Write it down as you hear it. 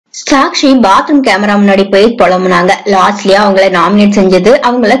Sakshi bathroom camera முன்னாடி போய் புலம்புனாங்க. லாஸ்ட்லயா அவங்கள நாமினேட் செஞ்சது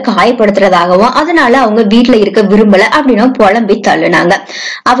அவங்கள காயப்படுத்துறதாகவும் அதனால அவங்க வீட்டுல இருக்க விரும்பல அப்படின்னு புலம்பி தள்ளுனாங்க.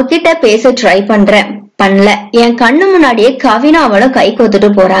 அவகிட்ட பேச ட்ரை பண்ணல. என் கண்ணு முன்னாடியே கவினா அவளும் கை கோத்துட்டு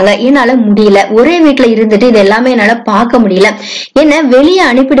போறாங்க. என்னால முடியல. ஒரே வீட்டுல இருந்துட்டு இது எல்லாமே என்னால பாக்க முடியல. என்ன வெளியே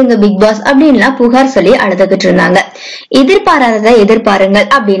அனுப்பிடுங்க பிக் பாஸ் அப்படின்லாம் புகார் சொல்லி அழுதுகிட்டு இருந்தாங்க. எதிர்பாராததை எதிர்பாருங்கள்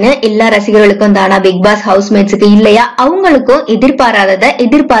அப்படின்னு எல்லா ரசிகர்களுக்கும் தானா பிக் பாஸ் ஹவுஸ்மேட்ஸுக்கு இல்லையா? அவங்களுக்கும் எதிர்பாராததை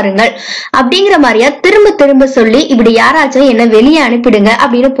எதிர்பாருங்கள் அப்படிங்கிற மாதிரியா திரும்ப திரும்ப சொல்லி இப்படி யாராச்சும் என்ன வெளியே அனுப்பிடுங்க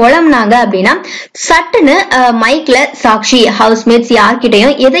அப்படின்னு புலம்னாங்க அப்படின்னா சட்டுன்னு மைக்ல சாக்ஷி ஹவுஸ்மேட்ஸ்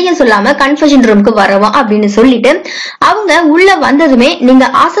யார்கிட்டையும் எதையும் சொல்லாம கன்ஃபெஷன் ரூமுக்கு வரவும் அப்படின்னு சொல்லிட்டு அவங்க உள்ள வந்ததுமே நீங்க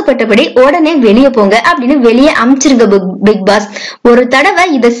ஆசைப்பட்டபடி உடனே வெளியே போங்க அப்படின்னு வெளியே அமிச்சிருங்க பிக் பாஸ். ஒரு தடவை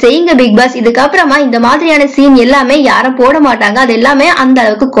இதை செய்யுங்க பிக் பாஸ். இதுக்கப்புறமா இந்த மாதிரியான சீன் எல்லாமே யாரும் போட மாட்டாங்க. அது எல்லாமே அந்த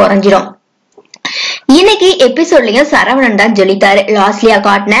அளவுக்கு குறைஞ்சிரும். இன்னைக்கு எபிசோட்லயும் சரவணன் தான் ஜொலித்தாரு. லாஸ்ட்லியா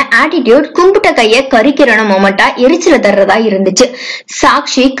காட்டின ஆட்டிடியூட் கும்பிட்ட கைய கரிக்கிற மொமெண்டா எரிச்சல தர்றதா இருந்துச்சு.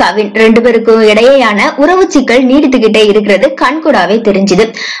 சாக்ஷி கவின் ரெண்டு பேருக்கும் இடையேயான உறவு சிக்கல் நீடித்துக்கிட்டே இருக்கிறது கண்கூடாவே தெரிஞ்சுது.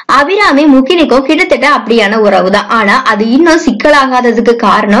 அபிராமி முகினுக்கும் கிட்டத்தட்ட அப்படியான உறவுதான். ஆனா அது இன்னும் சிக்கலாகாததுக்கு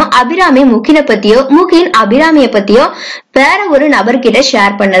காரணம் அபிராமி முகினை பத்தியோ முகின் அபிராமிய பத்தியோ வேற ஒரு நபர்கிட்ட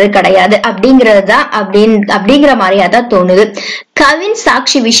ஷேர் பண்ணது கிடையாது அப்படிங்கறதுதான் அப்படிங்கிற மாதிரியாதான் தோணுது. கவின்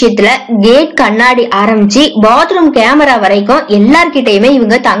சாக்ஷி விஷயத்துல கேட் கண்ணாடி ஆரம்பிச்சு பாத்ரூம் கேமரா வரைக்கும் எல்லார்கிட்டயுமே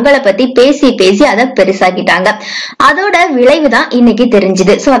இவங்க தங்களை பத்தி பேசி அதை பெருசாக்கிட்டாங்க. அதோட விளைவுதான் இன்னைக்கு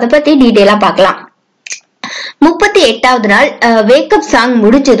தெரிஞ்சுது. சோ அதை பத்தி டீட்டெயிலா பாக்கலாம். 38வது நாள் வேக்கப் சாங்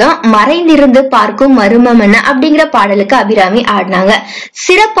முடிஞ்சதும் மறைந்திருந்து பார்க்கும் மர்மம் என்ன அப்படிங்கிற பாடலுக்கு அபிராமி ஆடினாங்க.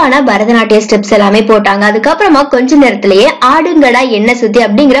 சிறப்பான பரதநாட்டிய ஸ்டெப்ஸ் எல்லாமே போட்டாங்க. அதுக்கப்புறமா கொஞ்ச நேரத்திலேயே ஆடுங்கடா என்ன சுத்தி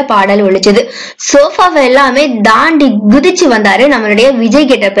அப்படிங்கிற பாடல் ஒழிச்சது. சோஃபாவை எல்லாமே தாண்டி குதிச்சு வந்தாரு நம்மளுடைய விஜய்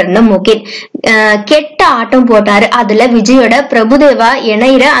கிட்ட பிறந்த முகின். கெட்ட ஆட்டம் போட்டாரு. அதுல விஜயோட பிரபுதேவா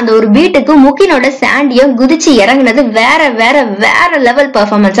இணையிற அந்த ஒரு பீட்டுக்கு முகினோட சாண்டியும் குதிச்சு இறங்குனது வேற வேற வேற லெவல்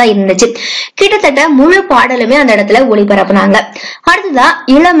பெர்ஃபார்மன்ஸா இருந்துச்சு. கிட்டத்தட்ட முழு பாடலுமே அந்த இடத்துல ஒளிபரப்புனாங்க. அடுத்ததா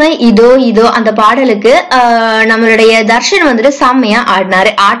இளமை இதோ இதோ அந்த பாடலுக்கு நம்மளுடைய தர்ஷன் வந்துட்டு செம்மையா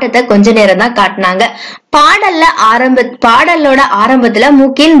ஆடினாரு. ஆட்டத்தை கொஞ்ச நேரம் தான் காட்டினாங்க. பாடலோட ஆரம்பத்துல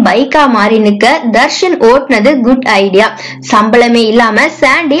முகின் பைக்கா மாறி நிக்க தர்ஷன் ஓட்டுனது குட் ஐடியா. சம்பளமே இல்லாம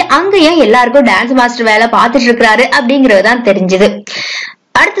சாண்டி அங்கேயும் எல்லாருக்கும் டான்ஸ் மாஸ்டர் வேலை பார்த்துட்டு இருக்கிறாரு அப்படிங்கறதுதான் தெரிஞ்சது.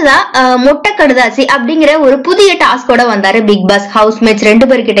 அடுத்ததா மொட்டை கடுதாசி அப்படிங்கிற ஒரு புதிய டாஸ்கோட வந்தாரு பிக் பாஸ். ஹவுஸ்மேட்ஸ் ரெண்டு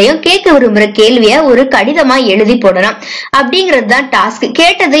பேர்கிட்டையும் கேட்க விரும்புற கேள்விய ஒரு கடிதமா எழுதி போடணும் அப்படிங்கறதுதான் டாஸ்க்.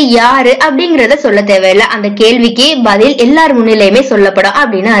 கேட்டது யாரு அப்படிங்கறத சொல்ல தேவையில்லை. அந்த கேள்விக்கு பதில் எல்லார் முன்னிலையுமே சொல்லப்படும்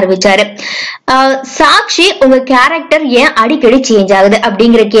அப்படின்னு அறிவிச்சாரு. சாக்ஷி உங்க கேரக்டர் ஏன் அடிக்கடி சேஞ்ச் ஆகுது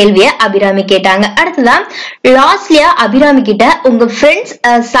அப்படிங்கிற கேள்விய அபிராமி கேட்டாங்க. அடுத்ததான் லாஸ்ட்லியா அபிராமி கிட்ட உங்க ஃப்ரெண்ட்ஸ்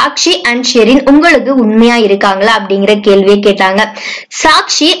சாக்ஷி அண்ட் ஷெரின் உங்களுக்கு உண்மையா இருக்காங்களா அப்படிங்கிற கேள்வியை கேட்டாங்க.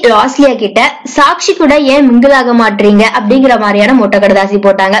 சாக்ஷி லாஸ்ட்லியா கிட்ட சாக்ஷி கூட ஏன் மிங்கிள் ஆக மாட்டீங்க அப்படிங்கிற மாதிரியான மொட்டை கடுதாசி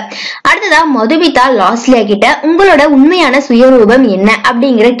போட்டாங்க. அடுத்ததா மதுமிதா லாஸ்ட்லியா கிட்ட உங்களோட உண்மையான சுயரூபம் என்ன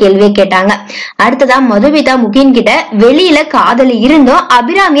அப்படிங்கிற கேள்வியை கேட்டாங்க. அடுத்ததா மதுமிதா முகின் கிட்ட வெளியில காதலி இருந்தும்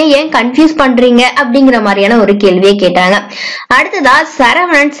அபிராமியை ஏன் கன்ஃபியூஸ் பண்றீங்க அப்படிங்கிற மாதிரியான ஒரு கேள்வியை கேட்டாங்க. அடுத்ததா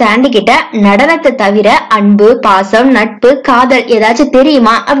சரவணன் சாண்டி கிட்ட நடனத்தை தவிர அன்பு பாசம் நட்பு காதல் ஏதாச்சும்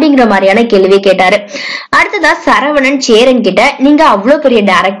தெரியுமா அப்படிங்கிற மாதிரியான கேள்வியை கேட்டாரு. அடுத்ததா சரவணன் சேரன் கிட்ட நீங்க அவ்வளவு பெரிய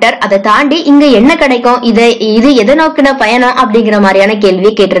டைரக்டர், அதை தாண்டி இங்க என்ன கிடைக்கும், இது எதை நோக்கின பயணம் அப்படிங்கிற மாதிரியான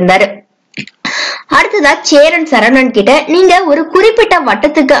கேள்வியை கேட்டிருந்தாரு. அடுத்ததா சேரன் சரவணன் கிட்ட நீங்க ஒரு குறிப்பிட்ட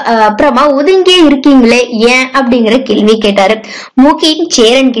வட்டத்துக்கு அப்புறமா ஒதுங்கியே இருக்கீங்களே ஏன் அப்படிங்கிற கேள்வி கேட்டாரு. முகின்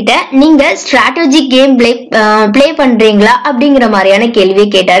சேரன் கிட்ட நீங்க ஸ்ட்ராட்டஜி கேம் பிளே பண்றீங்களா அப்படிங்கிற மாதிரியான கேள்வியை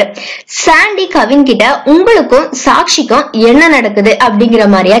கேட்டாரு. சாண்டி கவின் கிட்ட உங்களுக்கும் சாக்ஷிக்கும் என்ன நடக்குது அப்படிங்கிற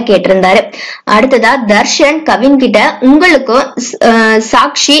மாதிரியா கேட்டிருந்தாரு. அடுத்ததா தர்ஷன் கவின் கிட்ட உங்களுக்கும்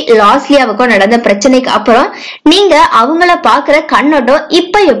சாக்ஷி லாஸ்லியாவுக்கும் நடந்த பிரச்சனைக்கு அப்புறம் நீங்க அவங்கள பாக்குற கண்ணோட்டம்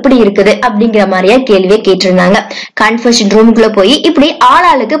இப்ப எப்படி இருக்குது அப்படிங்கிற மாதிரியா கேள்வியை கேட்டிருந்தாங்க. கன்ஃபெஷன் ரூமுக்குள்ள போய் இப்படி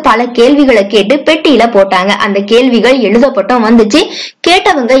ஆளாளுக்கு பல கேள்விகளை கேட்டு பெட்டியில போட்டாங்க. அந்த கேள்விகள் எழுதப்பட்டும் வந்துச்சு.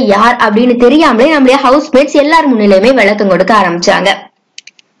 கேட்டவங்க யார் அப்படின்னு தெரியாமலே நம்முடைய ஹவுஸ்மேட்ஸ் எல்லார் முன்னிலையுமே விளக்கம் கொடுக்க ஆரம்பிச்சாங்க.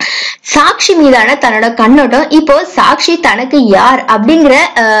 சாக்ஷி மீதான தன்னோட கண்ணோட்டம் இப்போ சாக்ஷி தனக்கு யார்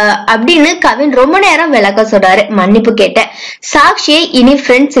அப்படின்னு கவின் ரொம்ப நேரம் விளக்க சொல்றாரு. மன்னிப்பு கேட்ட சாக்ஷியை இனி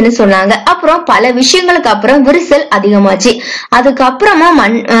ஃப்ரெண்ட்ஸ்ன்னு சொன்னாங்க. அப்புறம் பல விஷயங்களுக்கு அப்புறம் விரிசல் அதிகமாச்சு. அதுக்கப்புறமா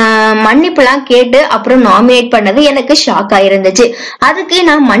மன்னிப்பு எல்லாம் கேட்டு அப்புறம் நாமினேட் பண்ணது எனக்கு ஷாக் ஆயிருந்துச்சு. அதுக்கு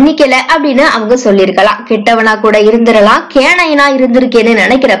நான் மன்னிக்கல அப்படின்னு அவங்க சொல்லிருக்கலாம். கெட்டவனா கூட இருந்துடலாம், கேனைனா இருந்திருக்கேன்னு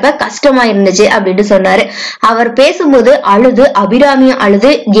நினைக்கிறப்ப கஷ்டமா இருந்துச்சு அப்படின்னு சொன்னாரு. அவர் பேசும்போது அழுது அபிராமியும்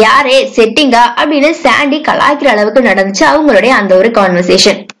அழுது யாரே செட்டிங்கா அப்படின்னு சாண்டி கலாய்க்கிற அளவுக்கு நடந்துச்சு அவங்களுடைய அந்த ஒரு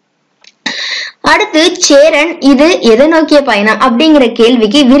கான்வர்சேஷன். அடுத்து சேரன் இது எதை நோக்கிய பயணம் அப்படிங்கிற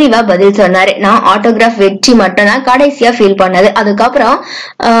கேள்விக்கு விரிவா பதில் சொன்னாரு. நான் ஆட்டோகிராஃப் வெற்றி மட்டும் தான் கடைசியா ஃபீல் பண்ணது. அதுக்கப்புறம்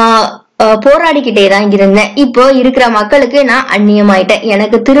போராடிக்கிட்டே தான் இருந்தேன். இப்போ இருக்கிற மக்களுக்கு நான் அந்நியமாயிட்டேன்.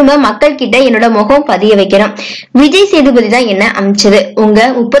 எனக்கு திரும்ப மக்கள் கிட்ட என்னோட முகம் பதிய வைக்கணும். விஜய் சேதுபதி தான் என்ன அமைச்சது. உங்க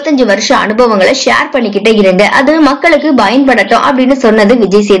 35 வருஷ அனுபவங்களை ஷேர் பண்ணிக்கிட்டே இருங்க, அது மக்களுக்கு பயன்படட்டும் அப்படின்னு சொன்னது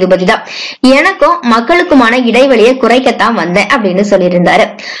விஜய் சேதுபதி தான். எனக்கும் மக்களுக்குமான இடைவெளியை குறைக்கத்தான் வந்தேன் அப்படின்னு சொல்லியிருந்தாரு.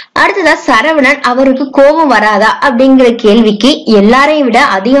 அடுத்ததா சரவணன், அவருக்கு கோபம் வராதா அப்படிங்கிற கேள்விக்கு எல்லாரையும் விட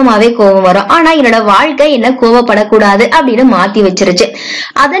அதிகமாவே கோபம் வரும், ஆனா என்னோட வாழ்க்கை என்ன கோபப்படக்கூடாது அப்படின்னு மாத்தி வச்சிருச்சு.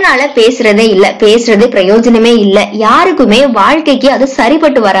 அதனால பேசுறதே இல்ல, பேசுறது பிரயோஜனமே இல்ல, யாருக்குமே வாழ்க்கைக்கு அது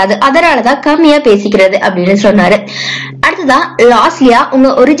சரிபட்டு வராது, அதனாலதான் கம்மியா பேசிக்கிறது அப்படின்னு சொன்னாரு. அடுத்ததான் லாஸ்ட்லியா, உங்க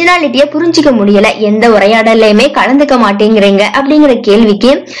ஒரிஜினாலிட்டிய புரிஞ்சுக்க முடியல, எந்த உரையாடலையுமே கலந்துக்க மாட்டேங்கிறீங்க அப்படிங்கிற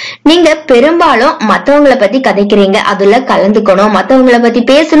கேள்விக்கு, நீங்க பெரும்பாலும் மத்தவங்களை பத்தி கதைக்கிறீங்க, அதுல கலந்துக்கணும், மத்தவங்களை பத்தி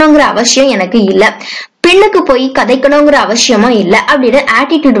பேசணுங்கிற அவசியம் எனக்கு இல்ல, பின்னுக்கு போய் கதைக்கணுங்கிற அவசியமும் இல்ல அப்படின்னு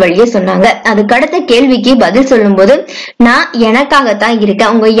ஆட்டிடியூட் வழியே சொன்னாங்க. அதுக்கு அடுத்த கேள்விக்கு பதில் சொல்லும் போது, நான் எனக்காகத்தான்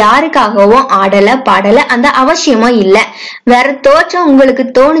இருக்கேன், உங்க யாருக்காகவும் ஆடல பாடல அந்த அவசியமும் இல்ல, வேற தோற்றம் உங்களுக்கு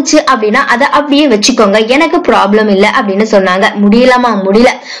தோணுச்சு அப்படின்னா அதை அப்படியே வச்சுக்கோங்க, எனக்கு ப்ராப்ளம் இல்ல அப்படின்னு சொன்னாங்க. முடியலாமா?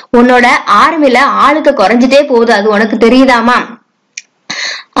 முடியல, உன்னோட ஆர்மில ஆளுக்கு குறைஞ்சிட்டே போகுது, அது உனக்கு தெரியுதாமா?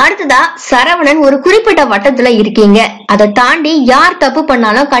 அடுத்ததா சரவணன், ஒரு குறிப்பிட்ட வட்டத்துல இருக்கீங்க, அதை தாண்டி யார் தப்பு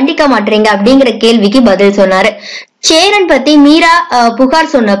பண்ணாலும் கண்டிக்க மாட்டீங்க அப்படிங்கிற கேள்விக்கு பதில் சொன்னாரு. சேரன் பத்தி மீரா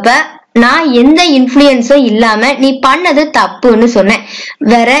புகார் சொன்னப்ப, நான் எந்த இன்ஃப்ளூயன்ஸும் இல்லாம நீ பண்ணது தப்புன்னு சொன்னேன்,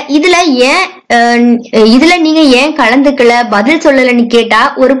 வேற இதுல நீங்க ஏன் கலந்துக்கல, பதில் சொல்லலன்னு கேட்டா,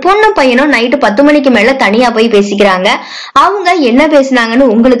 ஒரு பொண்ணு பையனும் நைட்டு 10 மணிக்கு மேல தனியா போய் பேசிக்கிறாங்க, அவங்க என்ன பேசினாங்கன்னு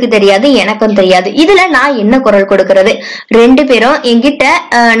உங்களுக்கு தெரியாது, எனக்கும் தெரியாது, இதுல நான் என்ன குரல் கொடுக்கறது? 2 பேரும் என்கிட்ட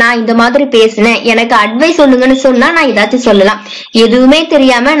நான் இந்த மாதிரி பேசினேன், எனக்கு அட்வைஸ் சொல்லுங்கன்னு சொன்னா நான் ஏதாச்சும் சொல்லலாம், எதுவுமே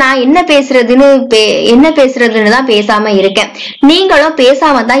தெரியாம நான் என்ன பேசுறதுன்னு தான் பேசாம இருக்கேன், நீங்களும்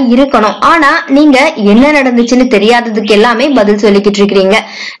பேசாம தான் இருக்கணும், ஆனா நீங்க என்ன நடந்துச்சுன்னு தெரியாததுக்கு எல்லாமே பதில் சொல்லிக்கிட்டு இருக்கீங்க,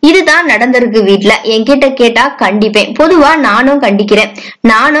 இதுதான் நடந்திருக்கு வீட்டுல, என்கிட்ட கேட்டா கண்டிப்பேன், பொதுவா நானும் கண்டிக்கிறேன்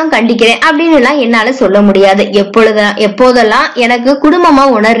அப்படின்னு எல்லாம் என்னால சொல்ல முடியாது, எப்போதெல்லாம் எனக்கு குடும்பமா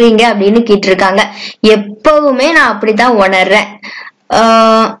உணர்றீங்க அப்படின்னு கேட்டிருக்காங்க, எப்பவுமே நான் அப்படித்தான் உணர்றேன்.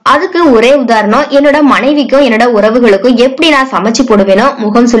 அதுக்கு ஒரே உதாரணம், என்னோட மனைவிக்கும் என்னோட உறவுகளுக்கும் எப்படி நான் சமைச்சு போடுவேனோ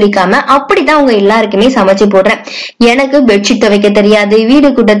முகம் சுளிக்காம அப்படித்தான் உங்க எல்லாருக்குமே சமைச்சு போடுறேன், எனக்கு பெட்ஷீட் துவைக்க தெரியாது, வீடு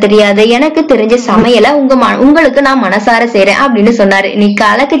கூட்ட தெரியாது, எனக்கு தெரிஞ்ச சமையலை உங்களுக்கு நான் மனசார செய்றேன் அப்படின்னு சொன்னாரு. நீ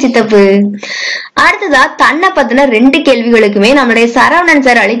கலக்கு சித்தப்பு. அடுத்ததா தன்னை பத்தின 2 கேள்விகளுக்குமே நம்மளுடைய சரவணன்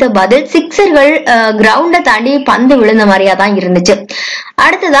சார் அளித்த பதில் சிக்ஸர்கள் கிரவுண்ட தாண்டி பந்து விழுந்த மாதிரியா தான் இருந்துச்சு.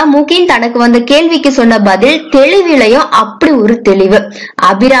 அடுத்ததா முகின் தனக்கு வந்த கேள்விக்கு சொன்ன பதில் தெளிவிலையும் அப்படி ஒரு தெளிவு.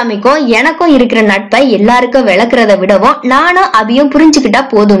 அபிராமிக்கும் எனக்கும் இருக்கிற நட்பை எல்லாருக்கும் விளக்குறத விடவும் நானும் அபியும் புரிஞ்சுக்கிட்டா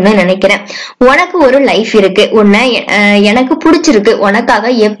போதும்னு நினைக்கிறேன், உனக்கு ஒரு லைஃப் இருக்கு, உன்னை எனக்கு பிடிச்சிருக்கு,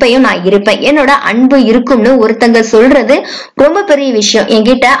 உனக்காக எப்பயும் நான் இருப்பேன், என்னோட அன்பு இருக்கும்னு ஒருத்தங்க சொல்றது ரொம்ப பெரிய விஷயம்,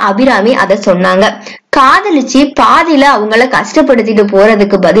 என்கிட்ட அபிராமி அத சொன்னாங்க. காதலிச்சு பாதியில அவங்கள கஷ்டப்படுத்திட்டு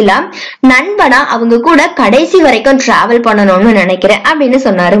போறதுக்கு பதிலா நண்பனா அவங்க கூட கடைசி வரைக்கும் டிராவல் பண்ணணும்னு நினைக்கிறேன் அப்படின்னு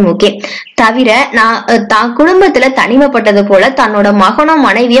சொன்னாரு முகேன். தவிர நான் தான் குடும்பத்துல தனிமைப்பட்டது போல தன்னோட மகனும்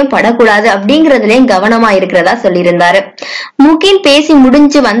மனைவியும் படக்கூடாது அப்படிங்கறதுலயும் கவனமா இருக்கிறதா சொல்லியிருந்தாரு. முகேன் பேசி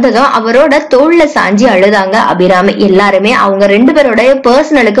முடிஞ்சு வந்ததும் அவரோட தோல்ல சாஞ்சி அழுதாங்க அபிராமி. எல்லாருமே அவங்க 2 பேரோட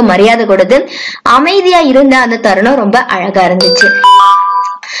பர்சனலுக்கு மரியாதை கொடுத்து அமைதியா இருந்த அந்த தருணம் ரொம்ப அழகா இருந்துச்சு.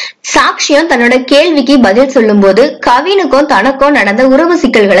 சாக்ஷியம் தன்னோட கேள்விக்கு பதில் சொல்லும் போது கவினுக்கும் தனக்கும் நடந்த உறவு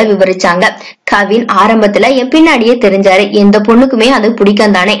சிக்கல்களை விவரிச்சாங்க. கவின் ஆரம்பத்துல என் பின்னாடியே தெரிஞ்சாரு, எந்த பொண்ணுக்குமே அது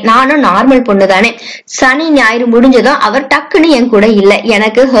பிடிக்கும் தானே, நானும் நார்மல் பொண்ணு தானே, சனி ஞாயிறு முடிஞ்சதும் அவர் டக்குன்னு என் கூட இல்ல,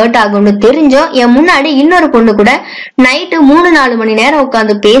 எனக்கு ஹர்ட் ஆகும்னு தெரிஞ்சோம் என் முன்னாடி இன்னொரு பொண்ணு கூட நைட்டு 3-4 மணி நேரம்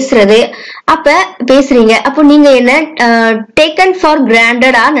உட்காந்து பேசுறீங்க, அப்போ நீங்க என்ன டேக்கன் ஃபார்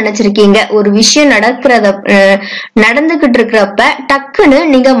கிராண்டடா நினைச்சிருக்கீங்க, ஒரு விஷயம் நடந்துகிட்டு இருக்கிறப்ப டக்குன்னு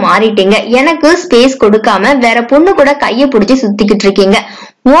நீங்க மாறிட்டீங்க, எனக்கு ஸ்பேஸ் கொடுக்காம வேற பொண்ணு கூட கைய பிடிச்சு சுத்திக்கிட்டு இருக்கீங்க,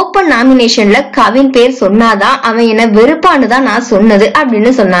 ஓப்பன் நாமினேஷன்ல கவின் பேர் சொன்னாதான் அவன் என்ன வெறுப்பானுதான் நான் சொன்னது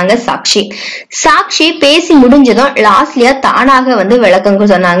அப்படின்னு சொன்னாங்க சாக்ஷி பேசி முடிஞ்சதும் லாஸ்ட்லியா தானாக வந்து விளக்கங்க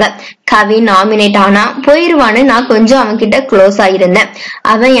சொன்னாங்க. கவின் நாமினேட் ஆனா போயிருவான்னு நான் கொஞ்சம் அவன் கிட்ட க்ளோஸ் ஆயிருந்தேன்,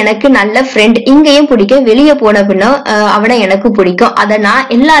 அவன் எனக்கு நல்ல ஃப்ரெண்ட், இங்கேயும் பிடிக்கும், வெளியே போன பின்னும் அவனை எனக்கு பிடிக்கும், அத நான்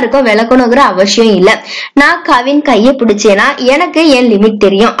எல்லாருக்கும் விளக்கணுங்கிற அவசியம் இல்ல, நான் கவின் கைய பிடிச்சேனா எனக்கு என் லிமிட்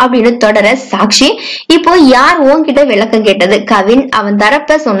தெரியும் அப்படின்னு தொடர சாக்ஷி. இப்போ யார் உன்கிட்ட விளக்கம் கேட்டது? கவின் அவன் தரப்ப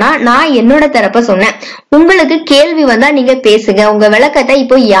தரப்ப சொன்னா, நான் என்னோட தரப்ப சொன்னேன். உங்களுக்கு கேள்வி வந்தா நீங்க பேசுங்க, உங்க விளக்கத்தை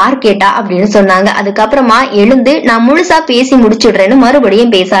இப்போ யார் கேட்டா அப்படின்னு சொன்னாங்க. அதுக்கப்புறமா எழுந்து நான் முழுசா பேசி முடிச்சுடுறேன்னு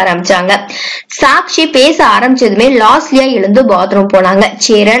மறுபடியும் பேச ஆரம்பிச்சாங்க. சாக்ஷி பேச ஆரம்பிச்சதுமே லாஸ்லியா எழுந்து பாத்ரூம் போனாங்க.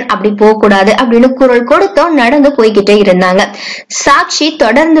 சேரன் அப்படி போக கூடாது அப்படின்னு குரல் கொடுத்தோம் நடந்து போய்கிட்டே இருந்தாங்க. சாக்ஷி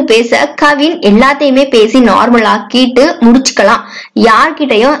தொடர்ந்து பேச கவின் எல்லாத்தையுமே பேசி நார்மல் ஆக்கிட்டு முடிச்சுக்கலாம்,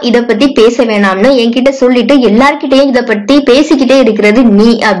 யார்கிட்டயும் இத பத்தி பேச வேணாம்னு என்கிட்ட சொல்லிட்டு எல்லார்கிட்டயும் இத பத்தி பேசிக்கிட்டே இருக்கிறது நீ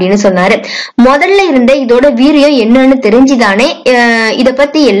அப்படின்னு சொன்னாரு. முதல்ல இருந்த இதோட வீரியம் என்னன்னு தெரிஞ்சுதானே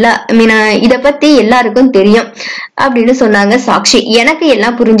இத பத்தி எல்லாருக்கும் தெரியும் அப்படின்னு சொன்னாங்க சாக்ஷி. எனக்கு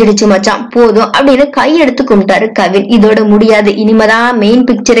எல்லாம் புரிஞ்சிடுச்சு மச்சான், போதும் அப்படின்னு கையெடுத்து கும்பிட்டாரு கவின். இதோட முடியாது, இனிமேதான் மெயின்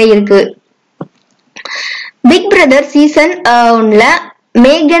பிக்சரே இருக்கு. பிக் பிரதர் சீசன் 1ல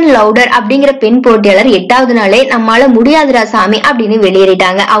மேகன் லவுடர் அப்படிங்கிற பெண் போட்டியாளர் 8வது நாளே நம்மால முடியாதுரா சாமி அப்படின்னு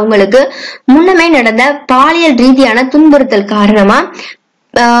வெளியேறிட்டாங்க. அவங்களுக்கு முன்னமே நடந்த பாலியல் ரீதியான துன்புறுத்தல் காரணமா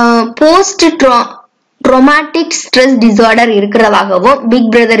போஸ்ட் ட்ரோமாட்டிக் ஸ்ட்ரெஸ் டிசார்டர் இருக்கிறதாகவும், பிக்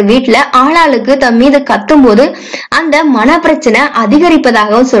பிரதர் வீட்டுல ஆளாளுக்கு தம் மீது கத்தும் போது அந்த மன பிரச்சனை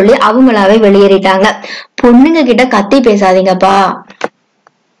அதிகரிப்பதாகவும் சொல்லி அவங்களாவே வெளியேறிட்டாங்க. பொண்ணுங்க கிட்ட கத்தி பேசாதீங்கப்பா,